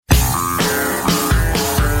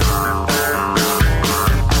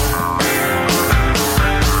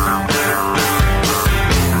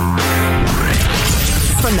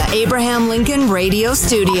Abraham Lincoln Radio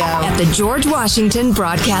Studio at the George Washington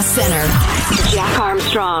Broadcast Center. Jack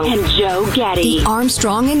Armstrong and Joe Getty. The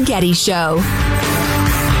Armstrong and Getty Show.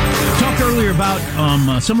 Talked earlier about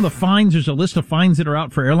some of the fines. There's a list of fines that are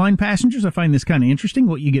out for airline passengers. I find this kind of interesting,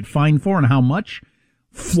 what you get fined for and how much.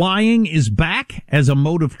 Flying is back as a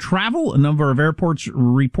mode of travel. A number of airports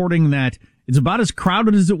reporting that it's about as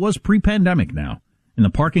crowded as it was pre-pandemic now, in the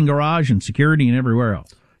parking garage and security and everywhere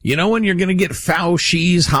else. You know when you're going to get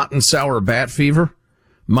Fauci's hot and sour bat fever?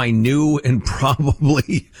 My new and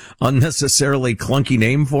probably unnecessarily clunky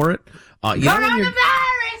name for it. Coronavirus!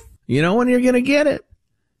 You know when you're going to get it?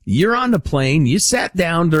 You're on the plane, you sat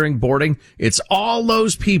down during boarding, it's all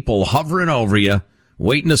those people hovering over you,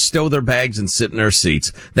 waiting to stow their bags and sit in their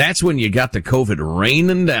seats. That's when you got the COVID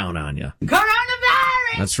raining down on you.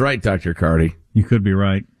 Coronavirus! That's right, Dr. Carty. You could be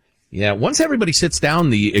right. Yeah, once everybody sits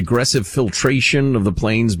down, the aggressive filtration of the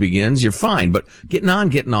planes begins. You're fine, but getting on,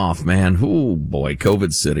 getting off, man. Oh, boy,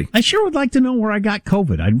 COVID city. I sure would like to know where I got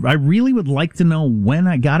COVID. I really would like to know when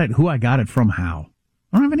I got it, who I got it from, how.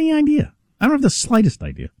 I don't have any idea. I don't have the slightest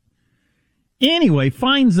idea. Anyway,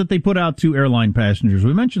 fines that they put out to airline passengers.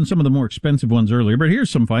 We mentioned some of the more expensive ones earlier, but here's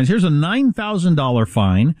some fines. Here's a $9,000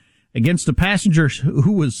 fine against a passenger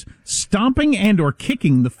who was stomping and or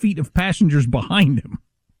kicking the feet of passengers behind him.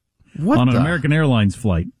 On an American Airlines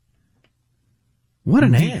flight. What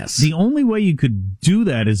an ass. The only way you could do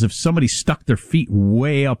that is if somebody stuck their feet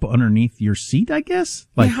way up underneath your seat, I guess.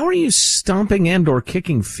 Like, how are you stomping and or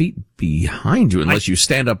kicking feet behind you unless you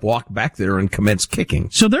stand up, walk back there, and commence kicking?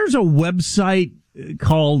 So there's a website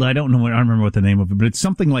called, I don't remember what the name of it, but it's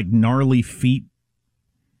something like gnarly feet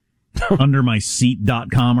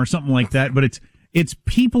undermyseat.com or something like that. But it's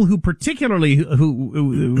people who particularly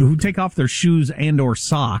who take off their shoes and or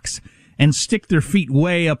socks and stick their feet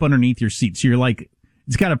way up underneath your seat. So you're like,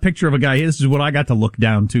 it's got a picture of a guy. This is what I got to look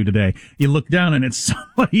down to today. You look down and it's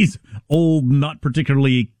somebody's old, not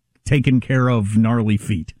particularly taken care of gnarly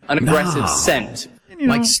feet. An aggressive scent. You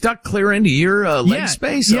know, like stuck clear into your leg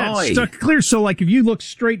space? Yeah, stuck clear. So like if you look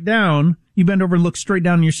straight down, you bend over and look straight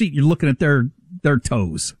down in your seat, you're looking at their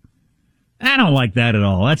toes. I don't like that at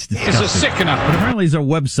all. That's disgusting. It's a sickener. But apparently there's a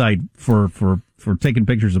website for taking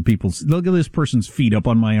pictures of people's. Look at this person's feet up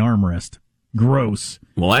on my armrest. Gross.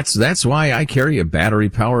 Well, that's why I carry a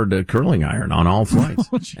battery-powered curling iron on all flights.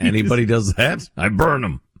 Oh, anybody does that, I burn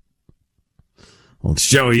them. I'll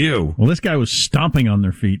show you. Well, this guy was stomping on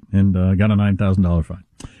their feet and got a $9,000 fine.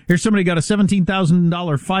 Here's somebody got a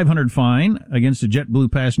 $17,000 500 fine against a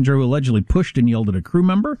JetBlue passenger who allegedly pushed and yelled at a crew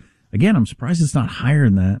member. Again, I'm surprised it's not higher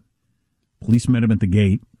than that. Police met him at the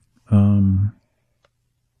gate. We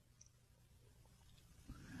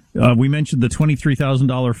mentioned the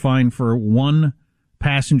 $23,000 fine for one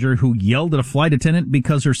passenger who yelled at a flight attendant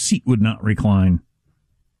because her seat would not recline.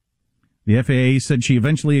 The FAA said she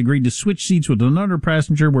eventually agreed to switch seats with another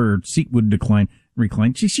passenger where her seat would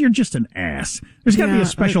recline. Geez, you're just an ass. There's got to be a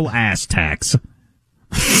special ass tax.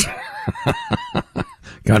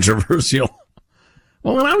 Controversial.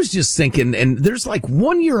 Well, and I was just thinking, and there's like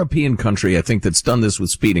one European country, I think, that's done this with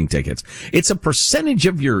speeding tickets. It's a percentage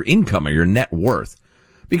of your income or your net worth.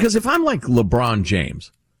 Because if I'm like LeBron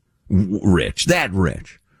James, rich,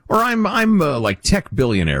 or I'm like tech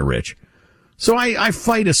billionaire rich, so I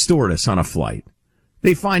fight a stewardess on a flight.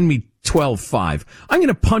 They fine me $12,500. I'm going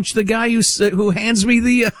to punch the guy who hands me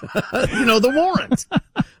the the warrant.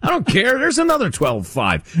 I don't care. There's another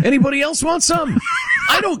 $12,500. Anybody else want some?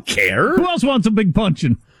 I don't care. Who else wants a big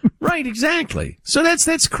punching? Right, exactly. So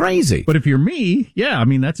that's crazy. But if you're me, yeah, I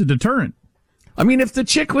mean, that's a deterrent. I mean, if the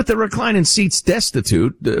chick with the reclining seat's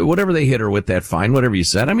destitute, whatever they hit her with that fine, whatever you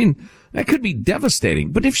said, I mean, that could be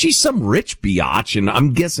devastating. But if she's some rich biatch, and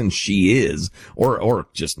I'm guessing she is, or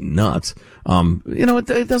just nuts,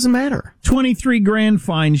 it doesn't matter. 23 grand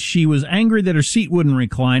fine. She was angry that her seat wouldn't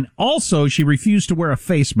recline. Also, she refused to wear a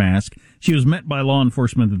face mask. She was met by law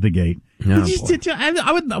enforcement at the gate.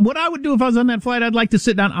 What I would do if I was on that flight, I'd like to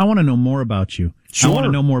sit down. I want to know more about you. Sure. I want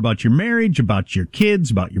to know more about your marriage, about your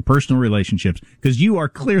kids, about your personal relationships, because you are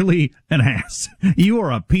clearly an ass. You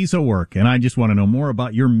are a piece of work, and I just want to know more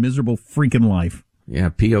about your miserable freaking life. Yeah,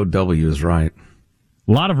 POW is right.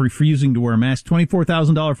 A lot of refusing to wear a mask.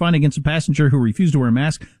 $24,000 fine against a passenger who refused to wear a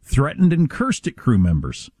mask, threatened and cursed at crew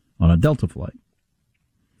members on a Delta flight.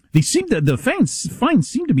 The fines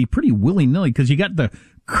seem to be pretty willy-nilly because you got the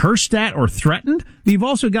cursed at or threatened. You've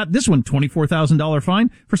also got this one, $24,000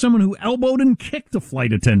 fine for someone who elbowed and kicked a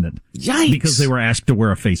flight attendant. Yikes. Because they were asked to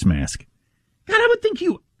wear a face mask. God, I would think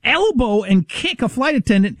you elbow and kick a flight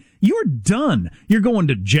attendant, you're done. You're going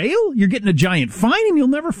to jail, you're getting a giant fine, and you'll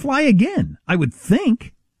never fly again, I would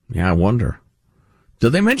think. Yeah, I wonder.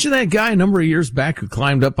 Did they mention that guy a number of years back who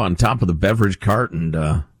climbed up on top of the beverage cart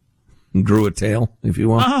and grew a tail, if you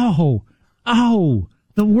will? Oh,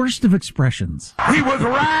 the worst of expressions. He was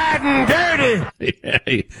riding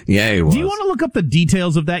dirty. Yeah, he was. Do you want to look up the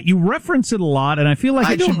details of that? You reference it a lot, and I feel like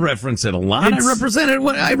I don't reference it a lot. I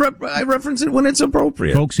reference it when it's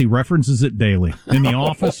appropriate. Folks, he references it daily. In the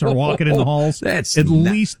office or walking in the halls. That's at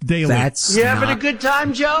least daily. You having a good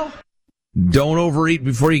time, Joe? Don't overeat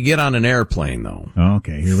before you get on an airplane, though.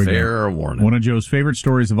 Okay, here we go. Fair warning. One of Joe's favorite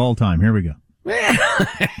stories of all time. Here we go.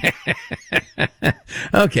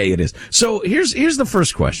 Okay, it is. So here's the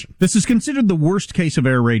first question. This is considered the worst case of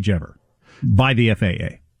air rage ever by the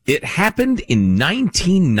FAA. It happened in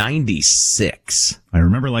 1996. I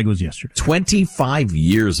remember like it was yesterday. 25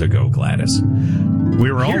 years ago, Gladys.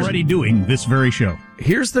 We were already doing this very show.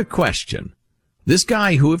 Here's the question. This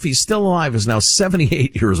guy, who, if he's still alive, is now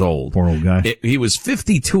 78 years old. Poor old guy. He was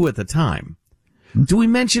 52 at the time. Do we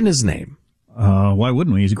mention his name? Why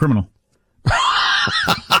wouldn't we? He's a criminal.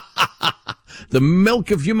 The milk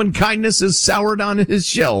of human kindness is soured on his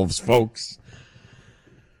shelves, folks.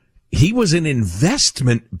 He was an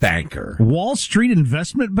investment banker. Wall Street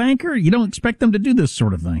investment banker? You don't expect them to do this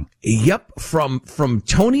sort of thing. Yep, from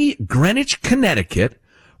Tony, Greenwich, Connecticut.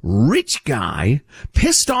 Rich guy,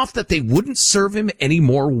 pissed off that they wouldn't serve him any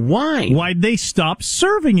more wine. Why'd they stop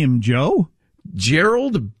serving him, Joe?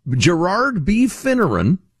 Gerard B.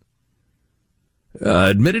 Finneran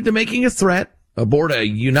admitted to making a threat aboard a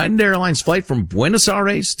United Airlines flight from Buenos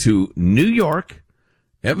Aires to New York.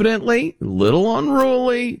 Evidently, a little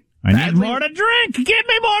unruly. I need more to drink. Give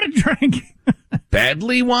me more to drink.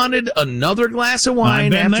 Badly wanted another glass of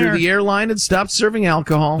wine after the airline had stopped serving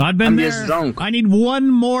alcohol. I've been there. I need one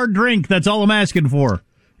more drink. That's all I'm asking for.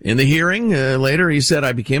 In the hearing, later he said,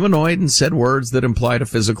 I became annoyed and said words that implied a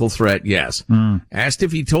physical threat. Yes. Asked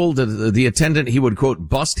if he told the attendant he would, quote,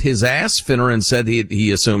 bust his ass, Finneran said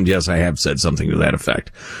he assumed, yes, I have said something to that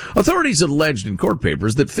effect. Authorities alleged in court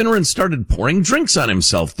papers that Finneran started pouring drinks on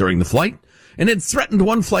himself during the flight and had threatened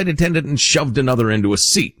one flight attendant and shoved another into a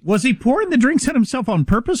seat. Was he pouring the drinks on himself on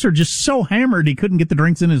purpose or just so hammered he couldn't get the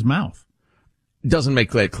drinks in his mouth? Doesn't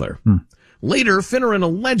make that clear. Later, Finneran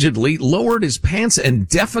allegedly lowered his pants and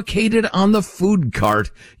defecated on the food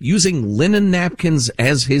cart using linen napkins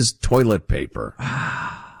as his toilet paper.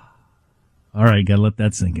 All right, gotta let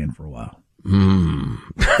that sink in for a while.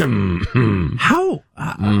 How?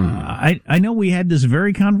 I know we had this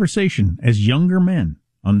very conversation as younger men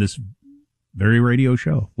on this very radio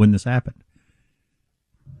show when this happened.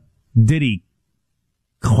 Did he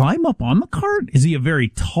climb up on the cart? Is he a very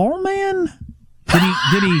tall man? Did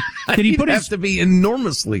he put have to be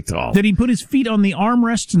enormously tall. Did he put his feet on the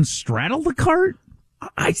armrests and straddle the cart?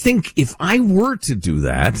 I think if I were to do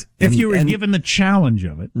that, if you were given the challenge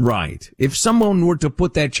of it, right? If someone were to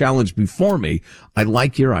put that challenge before me, I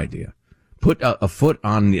like your idea. Put a foot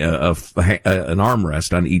on an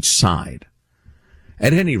armrest on each side.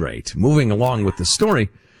 At any rate, moving along with the story,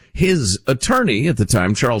 his attorney at the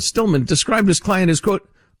time, Charles Stillman, described his client as, quote,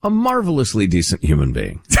 a marvelously decent human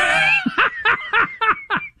being.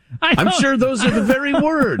 I'm sure those are the very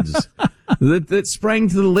words that sprang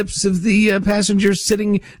to the lips of the passenger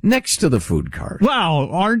sitting next to the food cart. Wow,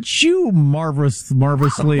 aren't you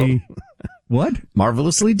marvelously... What?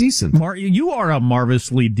 Marvelously decent. You are a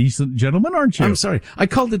marvelously decent gentleman, aren't you? I'm sorry. I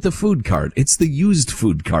called it the food cart. It's the used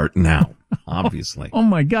food cart now, obviously. Oh,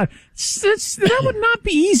 my God. That would not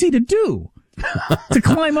be easy to do. To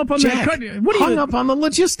climb up on Jack, that cart. What hung up on the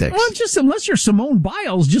logistics. Well, just unless you're Simone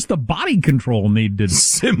Biles, just the body control needed.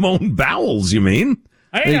 Simone Bowles, you mean?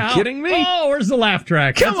 Are you kidding me? Oh, where's the laugh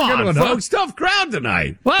track? Come on, folks. Tough crowd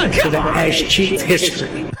tonight. What? Come on. Has cheap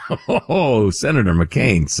history. Oh, Senator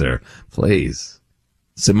McCain, sir. Please.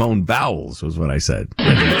 Simone Bowles was what I said.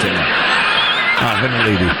 Evidently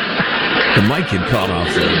the mic had caught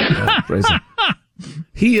off there.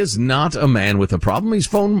 He is not a man with a problem. He's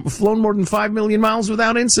flown more than 5 million miles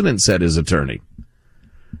without incident, said his attorney.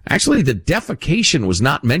 Actually, the defecation was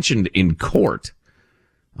not mentioned in court.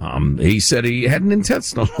 He said he had an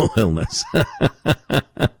intestinal illness.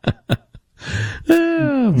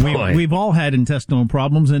 We've all had intestinal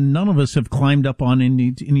problems, and none of us have climbed up on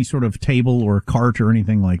any sort of table or cart or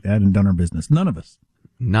anything like that and done our business. None of us.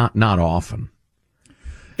 Not often.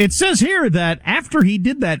 It says here that after he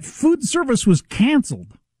did that, food service was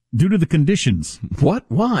canceled due to the conditions. What?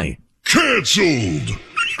 Why? Canceled.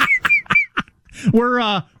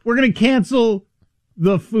 We're going to cancel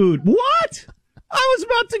the food. What? I was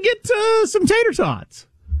about to get some tater tots.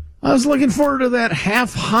 I was looking forward to that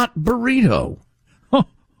half-hot burrito.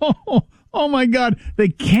 Oh my God. They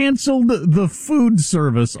canceled the food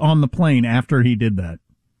service on the plane after he did that.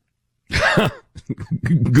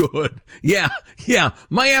 Good. Yeah.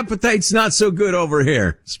 My appetite's not so good over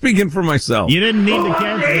here. Speaking for myself. You didn't need to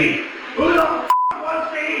cancel it. Who the f***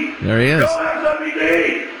 wants to eat? There he is. Don't have something to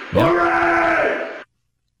eat. Hooray!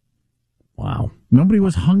 Wow. Nobody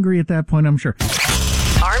was hungry at that point, I'm sure.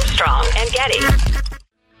 Armstrong and Getty.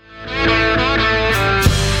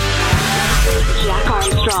 Jack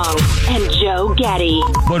Armstrong and Joe Getty.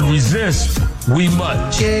 But resist, we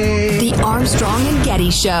must. The Armstrong and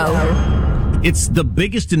Getty Show. It's the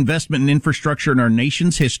biggest investment in infrastructure in our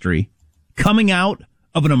nation's history, coming out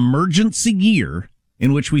of an emergency year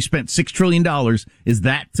in which we spent $6 trillion. Is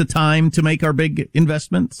that the time to make our big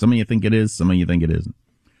investment? Some of you think it is. Some of you think it isn't.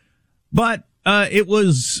 But it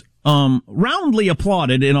was roundly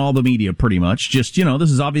applauded in all the media, pretty much. Just,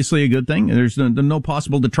 this is obviously a good thing. There's no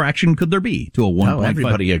possible detraction could there be to a 1.5. No,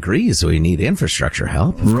 everybody agrees we need infrastructure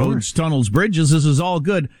help. Roads, tunnels, bridges. This is all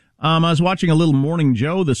good. I was watching a little Morning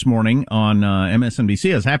Joe this morning on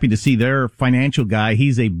MSNBC. I was happy to see their financial guy.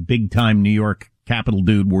 He's a big-time New York capital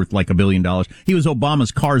dude worth like $1 billion. He was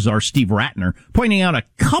Obama's car czar, Steve Ratner, pointing out a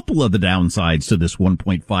couple of the downsides to this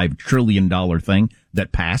 $1.5 trillion thing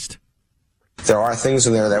that passed. There are things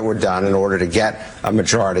in there that were done in order to get a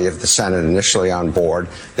majority of the Senate initially on board.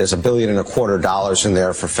 There's $1.25 billion in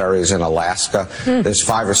there for ferries in Alaska. There's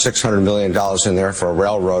 $500 or $600 million in there for a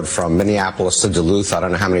railroad from Minneapolis to Duluth. I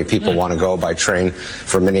don't know how many people want to go by train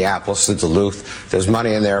from Minneapolis to Duluth. There's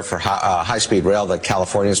money in there for high-speed rail that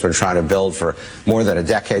California's been trying to build for more than a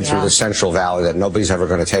decade through the Central Valley that nobody's ever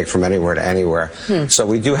going to take from anywhere to anywhere. So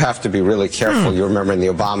we do have to be really careful. You remember in the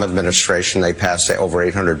Obama administration, they passed over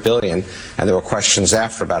 $800 billion, and there were questions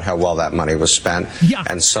after about how well that money was spent. Yeah.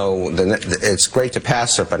 And so it's great to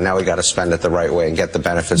pass it, but now we got to spend it the right way and get the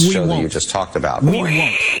benefits that you just talked about. We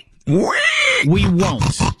won't. We won't.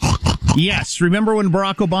 Yes, remember when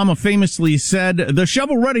Barack Obama famously said the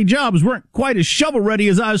shovel-ready jobs weren't quite as shovel-ready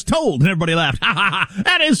as I was told, and everybody laughed. Ha ha ha!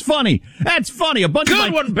 That is funny. That's funny. A bunch of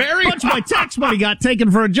my tax money got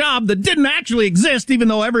taken for a job that didn't actually exist, even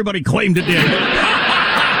though everybody claimed it did.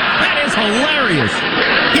 That is hilarious.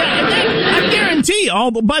 Yeah, and then I guarantee.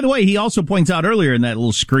 By the way, he also points out earlier in that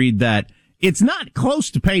little screed that it's not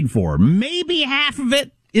close to paid for. Maybe half of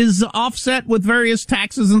it is offset with various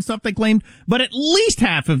taxes and stuff they claimed, but at least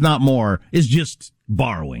half, if not more, is just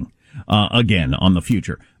borrowing, again, on the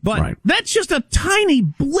future. But that's just a tiny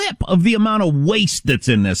blip of the amount of waste that's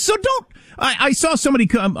in this. So I saw somebody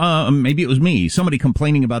maybe it was me, somebody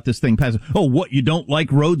complaining about this thing passing. Oh, what, you don't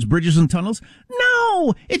like roads, bridges, and tunnels?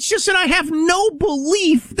 No, it's just that I have no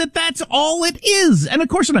belief that that's all it is. And of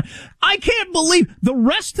course, I can't believe the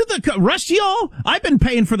rest of y'all. I've been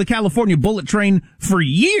paying for the California bullet train for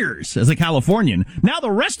years as a Californian. Now the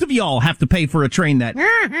rest of y'all have to pay for a train that,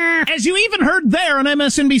 as you even heard there on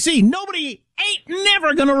MSNBC, nobody ain't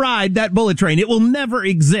never gonna ride that bullet train. It will never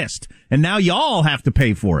exist. And now y'all have to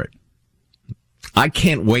pay for it. I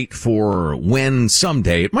can't wait for when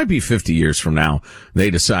someday, it might be 50 years from now,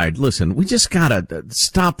 they decide, listen, we just gotta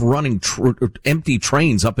stop running empty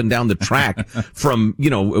trains up and down the track from,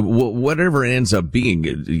 whatever it ends up being,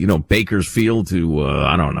 Bakersfield to,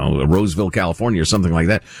 I don't know, Roseville, California or something like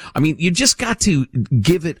that. I mean, you just got to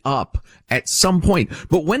give it up at some point.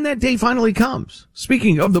 But when that day finally comes,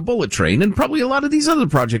 speaking of the bullet train and probably a lot of these other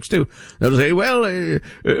projects too, they'll say, well,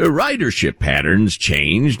 ridership patterns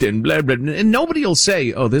changed and blah, blah, blah. And nobody will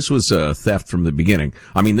say, oh, this was a theft from the beginning.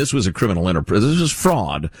 I mean, this was a criminal enterprise. This was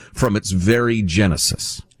fraud from its very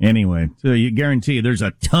genesis. Anyway, so you guarantee there's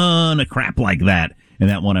a ton of crap like that in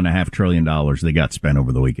that $1.5 trillion they got spent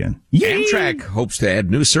over the weekend. Yay! Amtrak hopes to add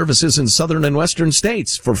new services in southern and western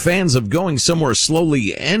states for fans of going somewhere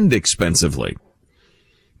slowly and expensively.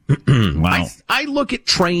 Wow. I look at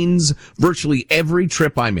trains virtually every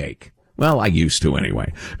trip I make. Well, I used to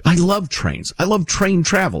anyway. I love trains. I love train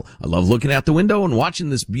travel. I love looking out the window and watching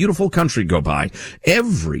this beautiful country go by.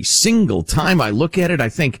 Every single time I look at it, I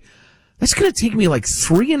think, that's going to take me like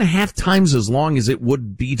 3.5 times as long as it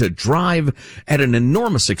would be to drive at an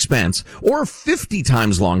enormous expense, or 50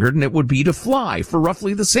 times longer than it would be to fly for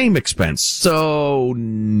roughly the same expense. So,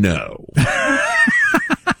 no.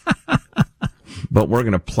 But we're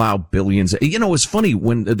going to plow billions. It's funny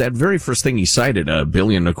when that very first thing he cited, $1.25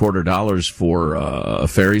 billion for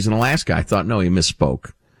ferries in Alaska. I thought, no, he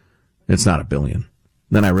misspoke. It's not $1 billion.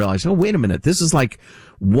 Then I realized, oh, wait a minute. This is like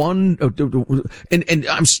one, and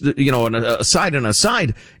I'm, an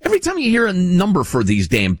aside. Every time you hear a number for these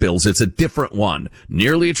damn bills, it's a different one.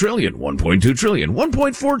 Nearly $1 trillion, 1.2 trillion,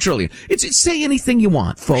 1.4 trillion. It's say anything you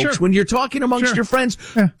want, folks. Sure. When you're talking amongst your friends,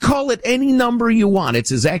 call it any number you want.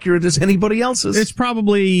 It's as accurate as anybody else's. It's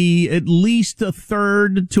probably at least a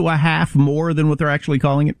third to a half more than what they're actually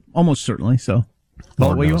calling it. Almost certainly. So,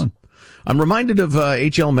 call it what you want. I'm reminded of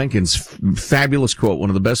H.L. Mencken's fabulous quote,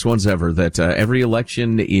 one of the best ones ever, that every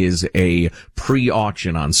election is a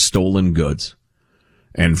pre-auction on stolen goods.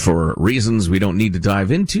 And for reasons we don't need to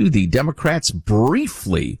dive into, the Democrats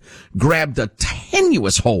briefly grabbed a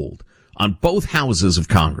tenuous hold on both houses of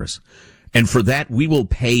Congress. And for that, we will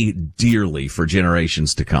pay dearly for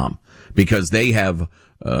generations to come, because they have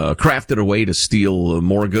crafted a way to steal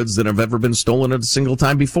more goods than have ever been stolen at a single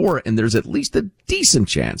time before. And there's at least a decent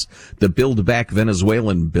chance the Build Back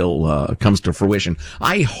Venezuelan bill comes to fruition.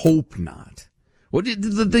 I hope not. What did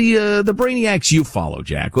the brainiacs you follow,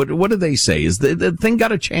 Jack? What do they say? Is the thing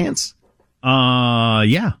got a chance?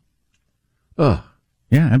 Yeah. Yeah,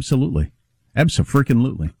 absolutely.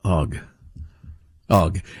 Abso-freaking-lutely.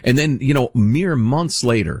 Ugh. And then, mere months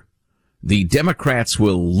later, the Democrats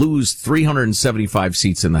will lose 375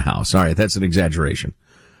 seats in the House. All right, that's an exaggeration.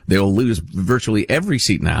 They will lose virtually every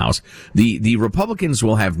seat in the House. The Republicans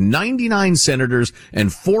will have 99 senators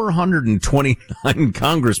and 429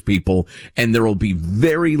 congresspeople, and there will be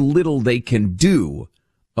very little they can do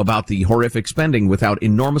about the horrific spending without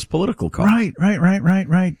enormous political costs.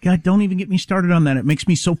 Right. God, don't even get me started on that. It makes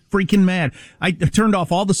me so freaking mad. I turned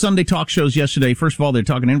off all the Sunday talk shows yesterday. First of all, they're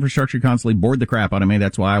talking infrastructure constantly, bored the crap out of me.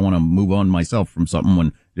 That's why I want to move on myself from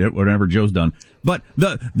something whenever Joe's done. But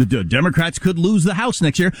the Democrats could lose the House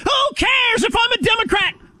next year. Who cares if I'm a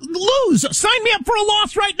Democrat? Lose. Sign me up for a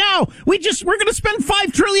loss right now. We're going to spend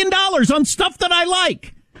 $5 trillion on stuff that I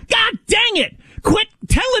like. God dang it. Quit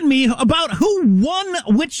telling me about who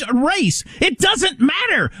won which race. It doesn't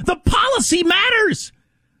matter. The policy matters.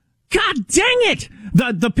 God dang it.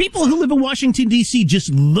 The people who live in Washington, D.C.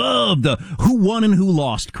 just love the who won and who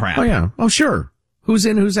lost crap. Oh, yeah. Oh, sure. Who's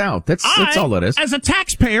in, who's out. That's all it is. As a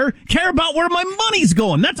taxpayer, care about where my money's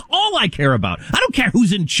going. That's all I care about. I don't care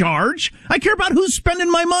who's in charge. I care about who's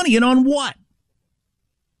spending my money and on what.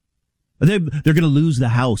 They're going to lose the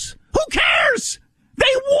House. Who cares? They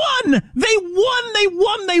won!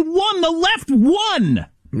 The left won!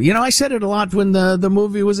 I said it a lot when the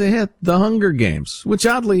movie was a hit, The Hunger Games, which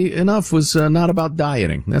oddly enough was not about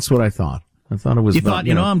dieting. That's what I thought. I thought it was about,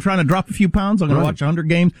 I'm trying to drop a few pounds. I'm going to watch 100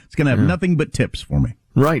 Games. It's going to have nothing but tips for me.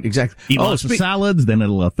 Right, exactly. Eat lots of salads, then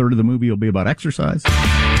a third of the movie will be about exercise.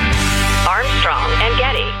 Armstrong and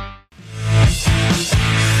Getty.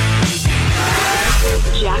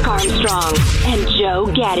 Jack Armstrong and Joe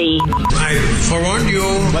Getty. I forewarned you.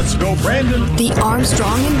 Let's go, Brandon. The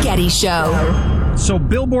Armstrong and Getty Show. So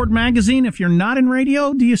Billboard magazine, if you're not in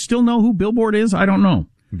radio, do you still know who Billboard is? I don't know.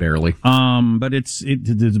 Barely. But it's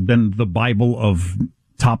been the Bible of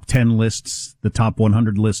top 10 lists, the top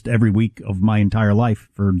 100 list every week of my entire life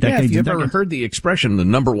for decades. Yeah, if you've and decades. ever heard the expression, the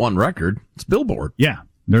number one record, it's Billboard. Yeah.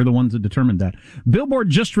 They're the ones that determined that. Billboard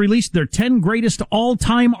just released their 10 greatest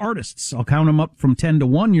all-time artists. I'll count them up from 10 to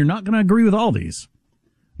 1. You're not going to agree with all these.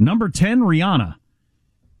 Number 10, Rihanna.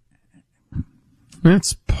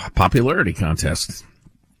 It's popularity contest.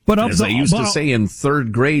 But as they used to say in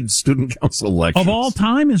third grade student council elections. Of all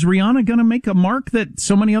time, is Rihanna going to make a mark that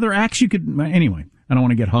so many other acts you could... Anyway, I don't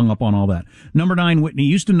want to get hung up on all that. Number 9, Whitney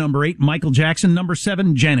Houston. Number 8, Michael Jackson. Number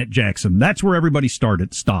 7, Janet Jackson. That's where everybody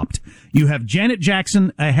stopped. You have Janet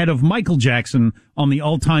Jackson ahead of Michael Jackson on the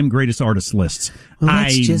all-time greatest artist lists. Well,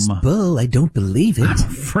 that's just bull. I don't believe it. I'm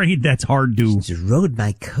afraid that's hard to... Just rode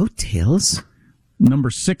my coattails. Number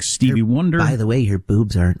 6, Stevie Wonder. By the way, her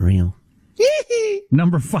boobs aren't real.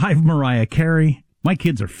 Number 5, Mariah Carey. My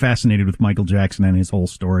kids are fascinated with Michael Jackson and his whole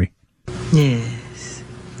story. Yes.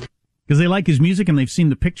 Because they like his music and they've seen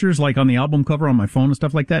the pictures like on the album cover on my phone and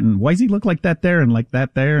stuff like that. And why does he look like that there and like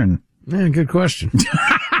that there? And yeah, good question.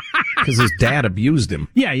 Because his dad abused him.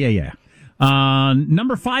 Yeah.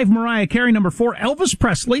 Number 5, Mariah Carey. Number 4, Elvis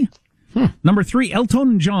Presley. Number 3,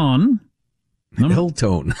 Elton John.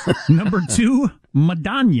 Elton. Number 2,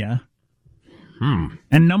 Madonna.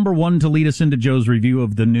 And number 1, to lead us into Joe's review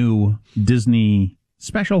of the new Disney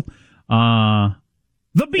special, the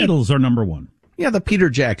Beatles are number 1. Yeah, the Peter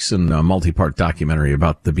Jackson multi-part documentary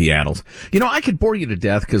about the Beatles. I could bore you to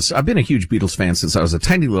death because I've been a huge Beatles fan since I was a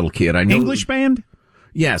tiny little kid. I know English band?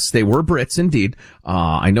 Yes, they were Brits indeed.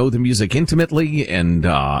 I know the music intimately, and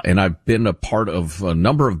I've been a part of a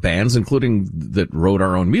number of bands, including that wrote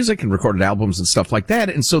our own music and recorded albums and stuff like that.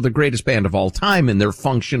 And so the greatest band of all time and their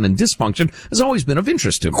function and dysfunction has always been of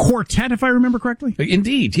interest to me. Quartet, if I remember correctly?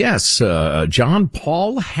 Indeed, yes. John,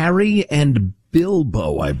 Paul, Harry, and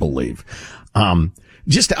Bilbo, I believe.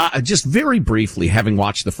 Just very briefly, having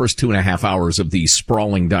watched the first 2.5 hours of the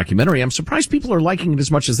sprawling documentary, I'm surprised people are liking it as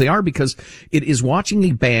much as they are, because it is watching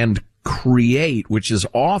a band create, which is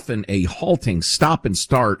often a halting, stop and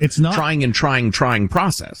start, it's not trying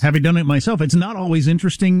process. Having done it myself, it's not always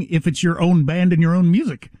interesting if it's your own band and your own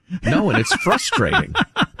music. No, and it's frustrating.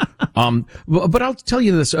 But I'll tell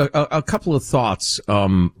you this, a couple of thoughts.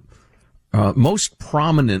 Most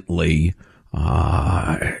prominently,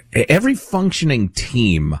 every functioning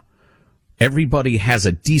team, everybody has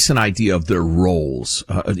a decent idea of their roles.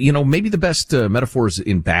 Maybe the best metaphor is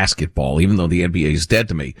in basketball, even though the NBA is dead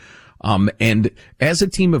to me. And as a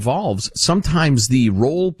team evolves, sometimes the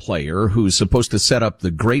role player who's supposed to set up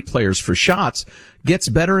the great players for shots gets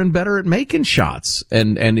better and better at making shots,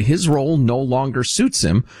 and his role no longer suits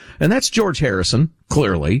him. And that's George Harrison,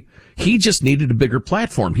 clearly. He just needed a bigger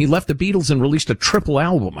platform. He left the Beatles and released a triple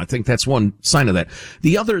album. I think that's one sign of that.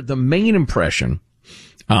 The main impression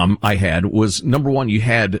I had was, number one, you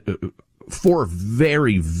had four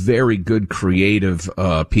very, very good creative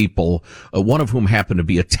people, one of whom happened to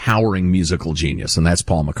be a towering musical genius, and that's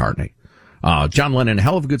Paul McCartney. John Lennon, a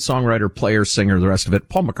hell of a good songwriter, player, singer, the rest of it.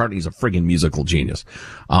 Paul McCartney's a friggin' musical genius.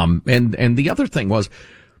 And the other thing was,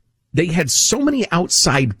 they had so many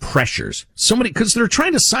outside pressures, because they're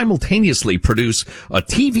trying to simultaneously produce a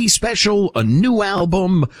TV special, a new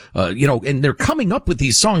album, and they're coming up with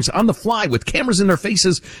these songs on the fly with cameras in their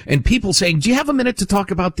faces and people saying, do you have a minute to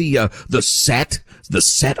talk about the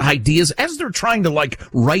set ideas, as they're trying to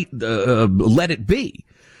write, Let It Be.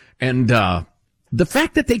 And, the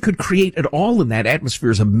fact that they could create it all in that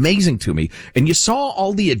atmosphere is amazing to me. And you saw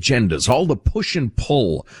all the agendas, all the push and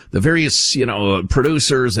pull, the various,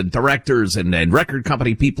 producers and directors and record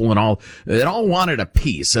company people and all, it all wanted a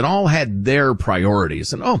piece. It all had their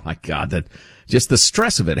priorities. And oh my God, that just the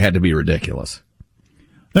stress of it had to be ridiculous.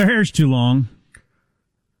 Their hair's too long.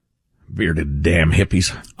 Bearded damn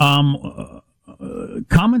hippies.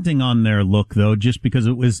 Commenting on their look, though, just because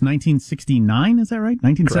it was 1969, is that right?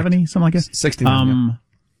 1970, correct. Something like that? 69,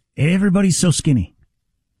 Everybody's so skinny.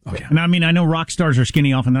 Oh, yeah. And I mean, I know rock stars are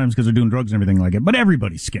skinny oftentimes because they're doing drugs and everything like it, but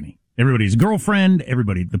everybody's skinny. Everybody's girlfriend,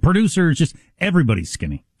 everybody, the producers, just everybody's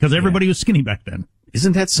skinny. Because everybody was skinny back then.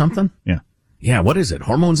 Isn't that something? Yeah. Yeah, what is it?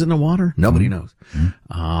 Hormones in the water? Nobody knows.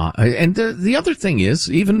 And the other thing is,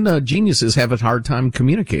 even geniuses have a hard time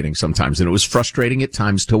communicating sometimes, and it was frustrating at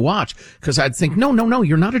times to watch, because I'd think, no,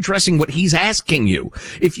 you're not addressing what he's asking you.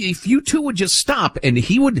 If you two would just stop, and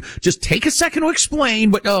he would just take a second to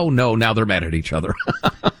explain, but oh no, now they're mad at each other.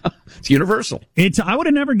 It's universal. I would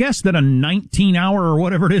have never guessed that a 19-hour or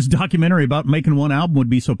whatever it is documentary about making one album would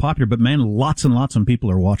be so popular, but man, lots and lots of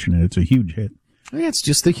people are watching it. It's a huge hit. Yeah, it's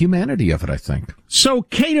just the humanity of it, I think. So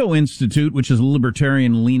Cato Institute, which is a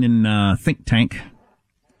libertarian-leaning think tank,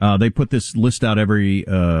 they put this list out every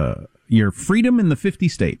year. Freedom in the 50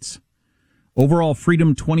 states. Overall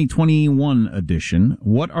Freedom 2021 edition.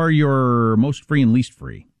 What are your most free and least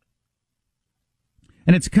free?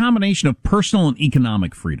 And it's a combination of personal and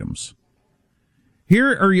economic freedoms.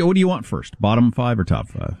 What do you want first? Bottom 5 or top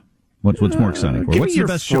 5? What's more exciting for you? What's your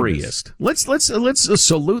best freest? Let's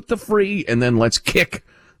salute the free, and then let's kick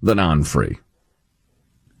the non-free.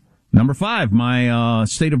 Number 5, my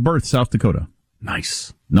state of birth, South Dakota.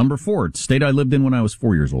 Nice. Number 4, state I lived in when I was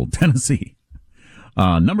 4 years old, Tennessee.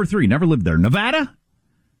 Number 3, never lived there, Nevada.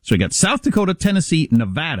 So you got South Dakota, Tennessee,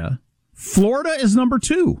 Nevada. Florida is number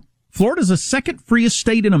 2. Florida's the second freest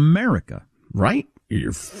state in America. Right?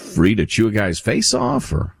 You're free to chew a guy's face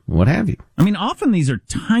off or what have you. I mean, often these are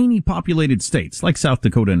tiny populated states like South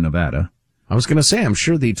Dakota and Nevada. I was going to say, I'm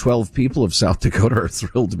sure the 12 people of South Dakota are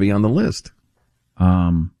thrilled to be on the list.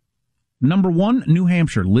 Number 1, New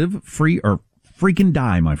Hampshire. Live free or freaking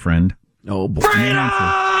die, my friend. Oh, boy. Freedom!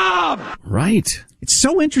 Right. It's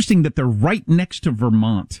so interesting that they're right next to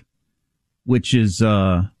Vermont, which is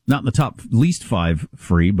not in the top least 5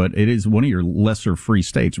 free, but it is one of your lesser free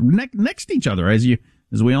states. Next to each other, as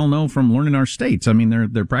we all know from learning our states. I mean,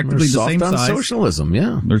 they're practically the same size. Socialism,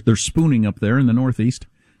 yeah. They're spooning up there in the Northeast.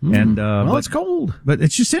 And it's cold. But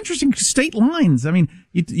it's just interesting, state lines. I mean,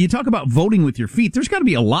 you talk about voting with your feet. There's got to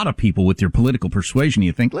be a lot of people with your political persuasion.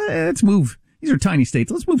 You think, let's move. These are tiny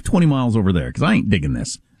states. Let's move 20 miles over there because I ain't digging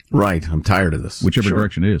this. Right. I'm tired of this. Whichever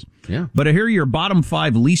direction it is. Yeah. But here are your bottom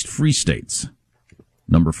 5 least free states.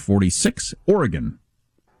 Number 46, Oregon.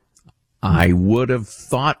 I would have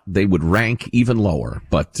thought they would rank even lower,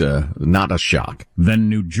 but not a shock. Then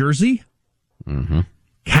New Jersey. Mm-hmm.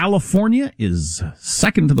 California is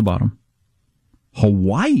second to the bottom.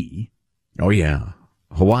 Hawaii. Oh, yeah.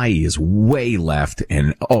 Hawaii is way left,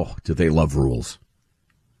 and do they love rules.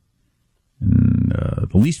 And,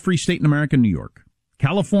 the least free state in America, New York.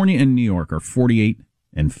 California and New York are 48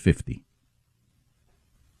 and 50.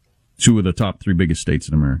 Two of the top three biggest states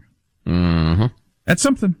in America. Mm-hmm. That's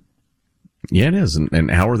something. Yeah, it is. And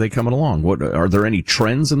how are they coming along? What are there any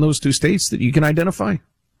trends in those two states that you can identify?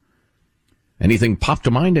 Anything pop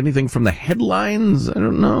to mind? Anything from the headlines? I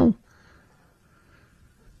don't know.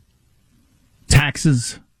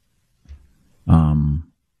 Taxes.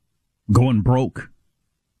 Going broke.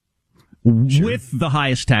 Sure. With the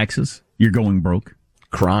highest taxes, you're going broke.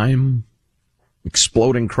 Crime.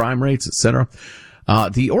 Exploding crime rates, etc.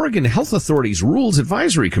 The Oregon Health Authority's Rules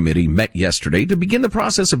Advisory Committee met yesterday to begin the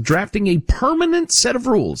process of drafting a permanent set of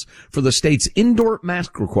rules for the state's indoor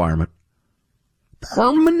mask requirement.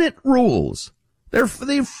 Permanent rules.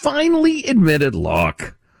 They've finally admitted,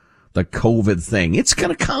 look, the COVID thing, it's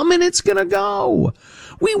going to come and it's going to go.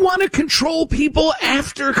 We want to control people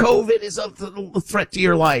after COVID is a threat to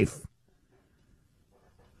your life.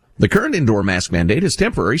 The current indoor mask mandate is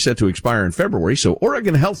temporary, set to expire in February, so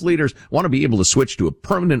Oregon health leaders want to be able to switch to a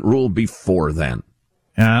permanent rule before then.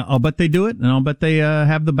 I'll bet they do it, and I'll bet they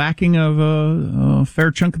have the backing of a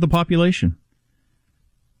fair chunk of the population.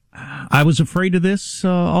 I was afraid of this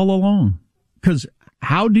all along, because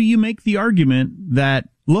how do you make the argument that,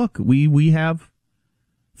 look, we have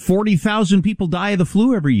 40,000 people die of the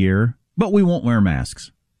flu every year, but we won't wear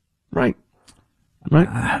masks? Right.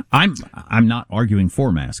 I'm not arguing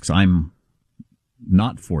for masks. I'm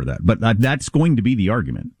not for that. But that's going to be the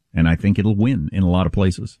argument, and I think it'll win in a lot of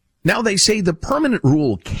places. Now they say the permanent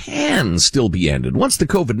rule can still be ended once the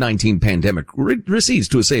COVID-19 pandemic recedes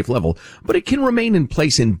to a safe level, but it can remain in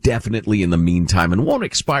place indefinitely in the meantime and won't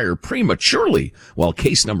expire prematurely while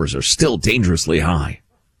case numbers are still dangerously high.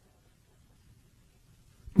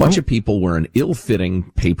 Bunch of people wearing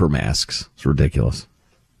ill-fitting paper masks. It's ridiculous.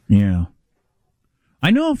 Yeah. I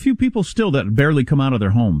know a few people still that barely come out of their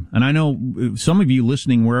home. And I know some of you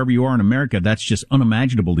listening wherever you are in America, that's just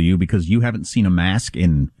unimaginable to you because you haven't seen a mask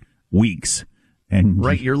in weeks. And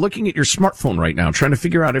right, you're looking at your smartphone right now, trying to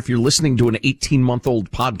figure out if you're listening to an 18-month-old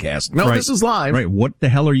podcast. No, right. This is live. Right, what the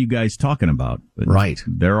hell are you guys talking about? But right.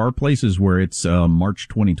 There are places where it's March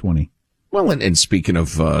 2020. Well, and speaking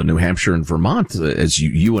of New Hampshire and Vermont, as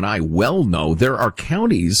you and I well know, there are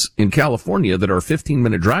counties in California that are a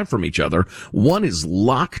 15-minute drive from each other. One is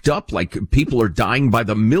locked up, like people are dying by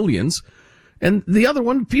the millions, and the other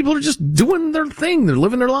one, people are just doing their thing. They're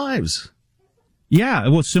living their lives. Yeah, it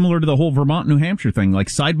was similar to the whole Vermont-New Hampshire thing, like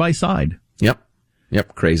side by side.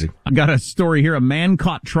 Yep, crazy. I got a story here. A man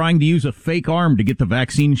caught trying to use a fake arm to get the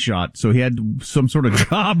vaccine shot, so he had some sort of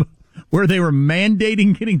job where they were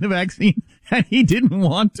mandating getting the vaccine, and he didn't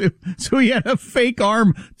want to. So he had a fake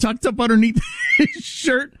arm tucked up underneath his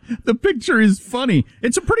shirt. The picture is funny.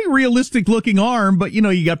 It's a pretty realistic looking arm, but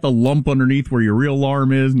you got the lump underneath where your real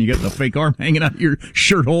arm is, and you got the fake arm hanging out your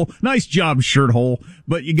shirt hole. Nice job, shirt hole.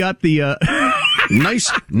 But you got the,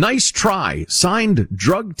 Nice try. Signed,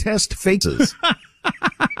 drug test faces.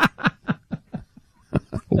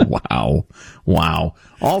 Wow.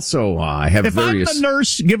 Also, I have if various... I'm the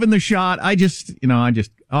nurse giving the shot, I just,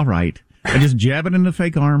 all right. I just jab it in the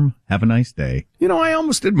fake arm. Have a nice day. I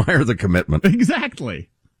almost admire the commitment. Exactly.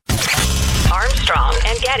 Armstrong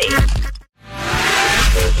and Getty.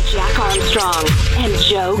 Jack Armstrong and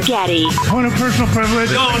Joe Getty. Point of personal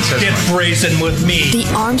privilege. Don't get brazen with me.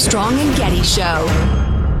 The Armstrong and Getty Show.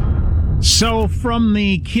 So from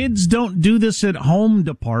the kids don't do this at home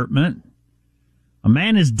department, a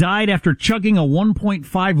man has died after chugging a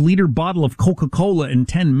 1.5-liter bottle of Coca-Cola in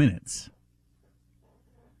 10 minutes.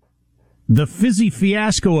 The fizzy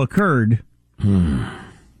fiasco occurred.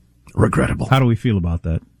 Regrettable. How do we feel about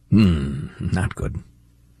that? Not good.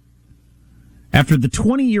 After the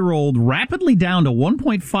 20-year-old rapidly downed a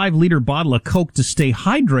 1.5-liter bottle of Coke to stay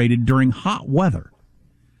hydrated during hot weather.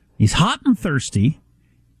 He's hot and thirsty.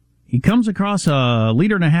 He comes across a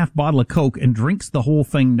 1.5-liter bottle of Coke and drinks the whole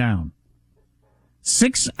thing down.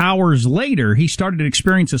 6 hours later, he started to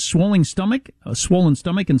experience a swollen stomach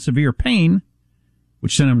and severe pain,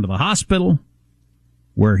 which sent him to the hospital,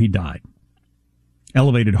 where he died.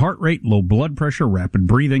 Elevated heart rate, low blood pressure, rapid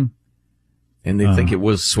breathing. And they think it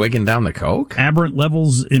was swigging down the Coke? Aberrant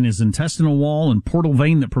levels in his intestinal wall and portal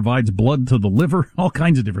vein that provides blood to the liver. All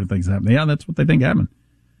kinds of different things happen. Yeah, that's what they think happened.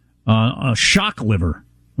 A shock liver,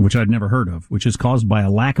 which I'd never heard of, which is caused by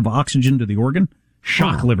a lack of oxygen to the organ.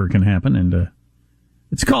 shock liver can happen, and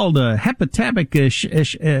it's called hepatic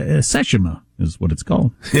seshima, is what it's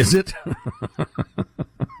called. Is it?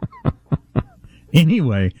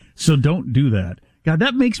 Anyway, so don't do that. God,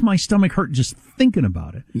 that makes my stomach hurt just thinking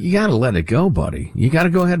about it. You got to let it go, buddy. You got to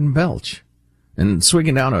go ahead and belch. And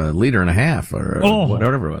swigging down 1.5 liters or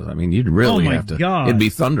whatever it was. I mean, you'd really have to. God. It'd be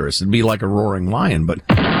thunderous. It'd be like a roaring lion, but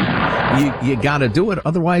you got to do it.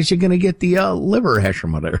 Otherwise, you're going to get the liver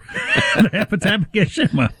heshima there. The hepatic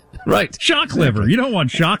heshima. Right. Shock liver. You don't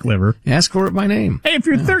want shock liver. Ask for it by name. Hey, if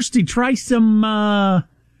you're thirsty, try some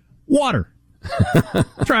water.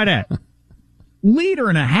 Try that. 1.5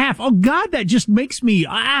 liters. Oh, God, that just makes me,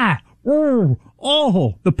 the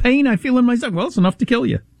pain I feel in my stomach. Well, it's enough to kill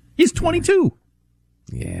you. He's 22.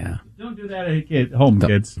 Yeah. Don't do that at home,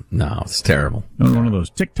 kids. No, it's terrible. One of those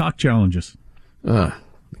TikTok challenges. The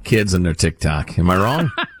kids and their TikTok. Am I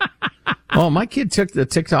wrong? Oh, my kid took the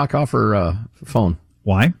TikTok off her phone.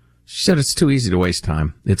 Why? She said it's too easy to waste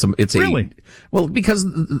time. It's really? Well, because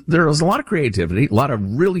there was a lot of creativity, a lot of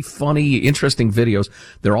really funny, interesting videos.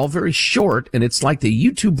 They're all very short, and it's like the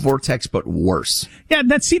YouTube vortex, but worse. Yeah,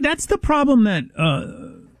 that's the problem that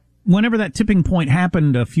whenever that tipping point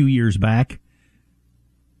happened a few years back,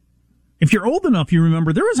 if you're old enough, you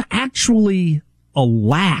remember there was actually a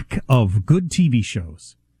lack of good TV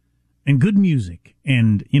shows and good music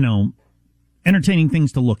and, entertaining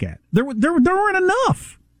things to look at. There weren't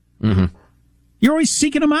enough. Mm-hmm. You're always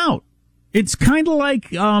seeking them out. It's kind of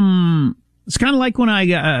like when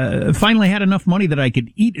I finally had enough money that I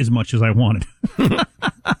could eat as much as I wanted.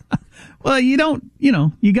 Well, you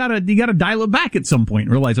gotta dial it back at some point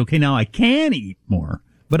and realize, okay, now I can eat more,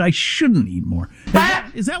 but I shouldn't eat more.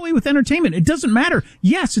 Is that way with entertainment? It doesn't matter.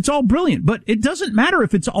 Yes, it's all brilliant, but it doesn't matter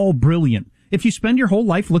if it's all brilliant if you spend your whole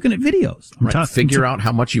life looking at videos. Figure out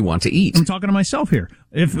how much you want to eat. I'm talking to myself here.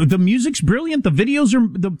 If the music's brilliant, the videos are,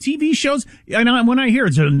 the TV shows, and when I hear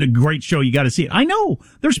it's a great show, you got to see it. I know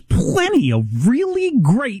there's plenty of really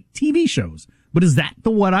great TV shows, but is that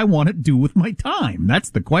what I want to do with my time? That's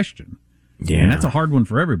the question. Yeah. And that's a hard one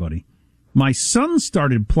for everybody. My son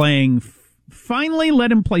started playing, finally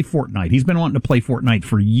let him play Fortnite. He's been wanting to play Fortnite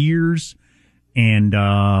for years. And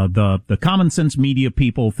the common sense media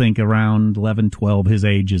people think around 11, 12, his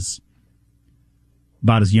age is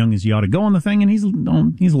about as young as you ought to go on the thing, and he's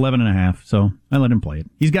 11 and a half, so I let him play it.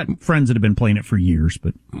 He's got friends that have been playing it for years,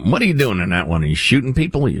 but... What are you doing in that one? Are you shooting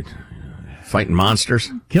people? Are you fighting monsters?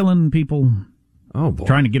 Killing people. Oh, boy.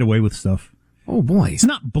 Trying to get away with stuff. Oh, boy. It's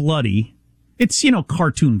not bloody. It's,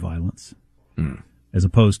 cartoon violence. As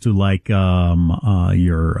opposed to like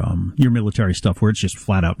your military stuff where it's just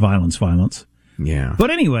flat out violence. Yeah. But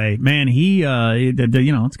anyway, man,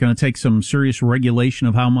 it's going to take some serious regulation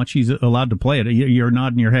of how much he's allowed to play it. You're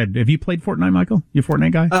nodding your head. Have you played Fortnite, Michael? You a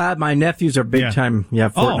Fortnite guy? My nephews are big time. Yeah,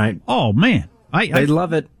 Fortnite. Oh man. I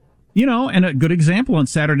love it. And a good example on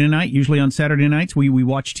Saturday night, usually on Saturday nights, we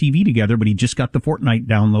watch TV together, but he just got the Fortnite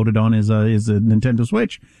downloaded on his Nintendo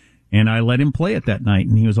Switch. And I let him play it that night,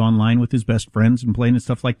 and he was online with his best friends and playing and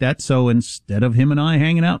stuff like that. So instead of him and I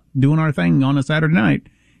hanging out doing our thing on a Saturday night,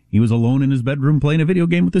 he was alone in his bedroom playing a video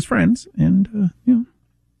game with his friends, and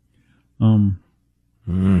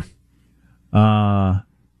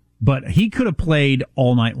but he could have played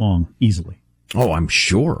all night long easily. Oh, I'm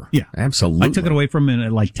sure. Yeah, absolutely. I took it away from him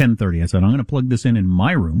at like 10:30. I said, I'm going to plug this in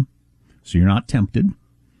my room, so you're not tempted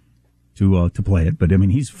to play it. But I mean,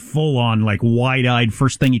 he's full on, like, wide-eyed.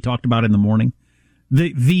 First thing he talked about in the morning.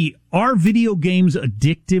 Are video games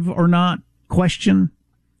addictive or not question?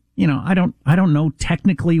 I don't know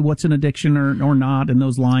technically what's an addiction or not in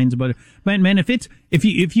those lines, but man,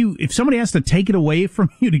 if somebody has to take it away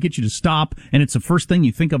from you to get you to stop, and it's the first thing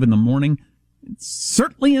you think of in the morning, it's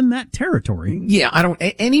certainly in that territory. Yeah,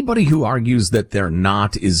 anybody who argues that they're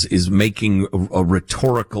not is making a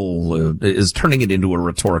rhetorical, is turning it into a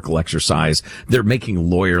rhetorical exercise. They're making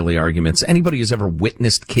lawyerly arguments. Anybody who's ever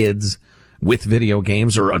witnessed kids with video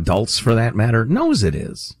games, or adults for that matter, knows it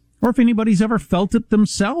is. Or if anybody's ever felt it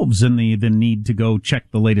themselves in the need to go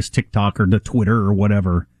check the latest TikTok or the Twitter or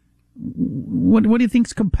whatever. What do you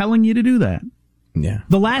think's compelling you to do that? Yeah.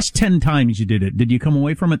 The last 10 times you did it, did you come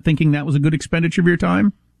away from it thinking that was a good expenditure of your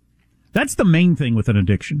time? That's the main thing with an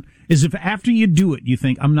addiction, is if after you do it, you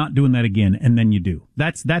think, I'm not doing that again, and then you do.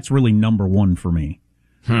 That's really number one for me,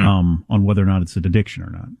 on whether or not it's an addiction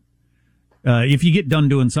or not. If you get done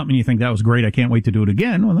doing something and you think that was great, I can't wait to do it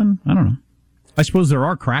again, well then, I don't know. I suppose there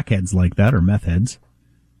are crackheads like that, or meth heads.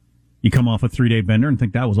 You come off a 3-day bender and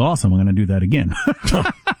think that was awesome, I'm going to do that again.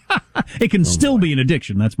 It can still be an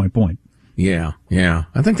addiction, that's my point. Yeah.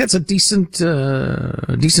 I think that's a decent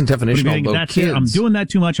definition. Although kids, I'm doing that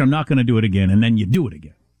too much. I'm not going to do it again, and then you do it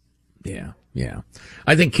again. Yeah.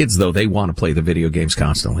 I think kids, though, they want to play the video games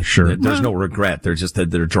constantly. Sure. There's no regret. They're just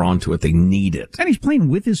they're drawn to it. They need it. And he's playing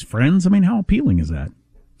with his friends. I mean, how appealing is that?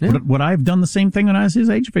 Yeah. Would I have done the same thing when I was his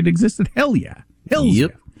age if it existed? Hell yeah. Yeah.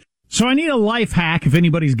 So I need a life hack if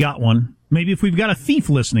anybody's got one. Maybe if we've got a thief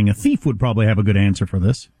listening, a thief would probably have a good answer for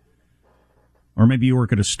this. Or maybe you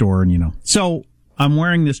work at a store and you know. So I'm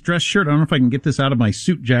wearing this dress shirt. I don't know if I can get this out of my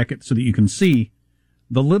suit jacket so that you can see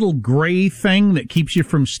the little gray thing that keeps you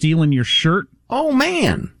from stealing your shirt. Oh,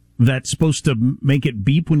 man. That's supposed to make it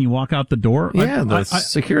beep when you walk out the door. Yeah, the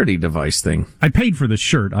security device thing. I paid for this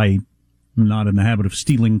shirt. I'm not in the habit of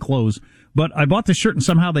stealing clothes. But I bought the shirt and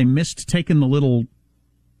somehow they missed taking the little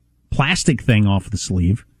plastic thing off the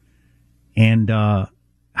sleeve. And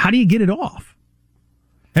how do you get it off?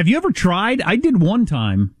 Have you ever tried? I did one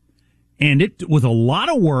time, and it was a lot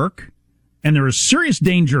of work, and there was serious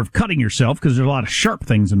danger of cutting yourself because there's a lot of sharp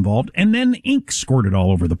things involved, and then ink squirted all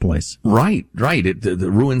over the place. Right. It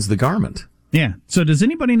ruins the garment. Yeah. So does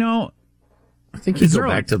anybody know? I think you go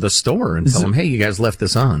back to the store and tell them, hey, you guys left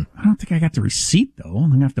this on. I don't think I got the receipt, though.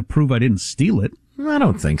 I'm going to have to prove I didn't steal it. I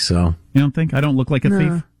don't think so. You don't think? I don't look like a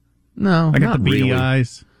thief? No, I got the beady really.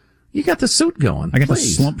 eyes. You got the suit going. I got the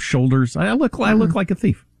slumped shoulders. I look like a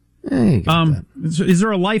thief. Is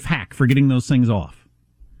there a life hack for getting those things off?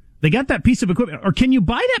 They got that piece of equipment, or can you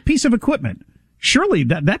buy that piece of equipment? Surely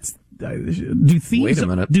that's. Do thieves? Wait a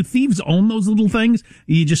minute. Do thieves own those little things?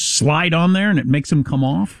 You just slide on there and it makes them come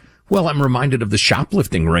off. Well, I'm reminded of the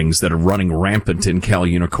shoplifting rings that are running rampant in Cal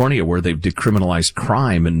Unicornia, where they've decriminalized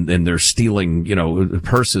crime and they're stealing,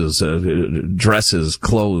 purses, dresses,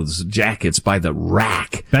 clothes, jackets by the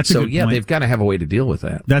rack. That's a good point. They've got to have a way to deal with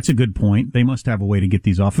that. That's a good point. They must have a way to get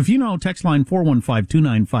these off. If you know, text line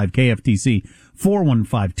 415-295-KFTC,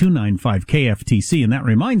 415-295-KFTC. And that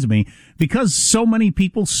reminds me, because so many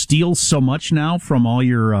people steal so much now from all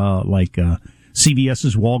your,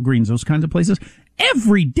 CVS's, Walgreens, those kinds of places,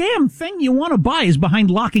 every damn thing you want to buy is behind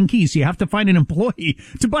lock and key, so you have to find an employee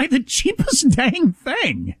to buy the cheapest dang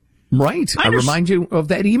thing. Right. I remind you of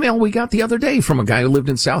that email we got the other day from a guy who lived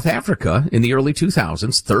in South Africa in the early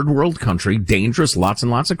 2000s, third world country, dangerous, lots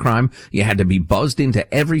and lots of crime. You had to be buzzed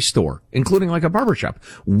into every store, including like a barbershop.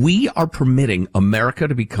 We are permitting America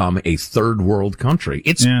to become a third world country.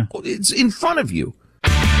 It's in front of you.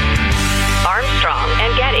 Armstrong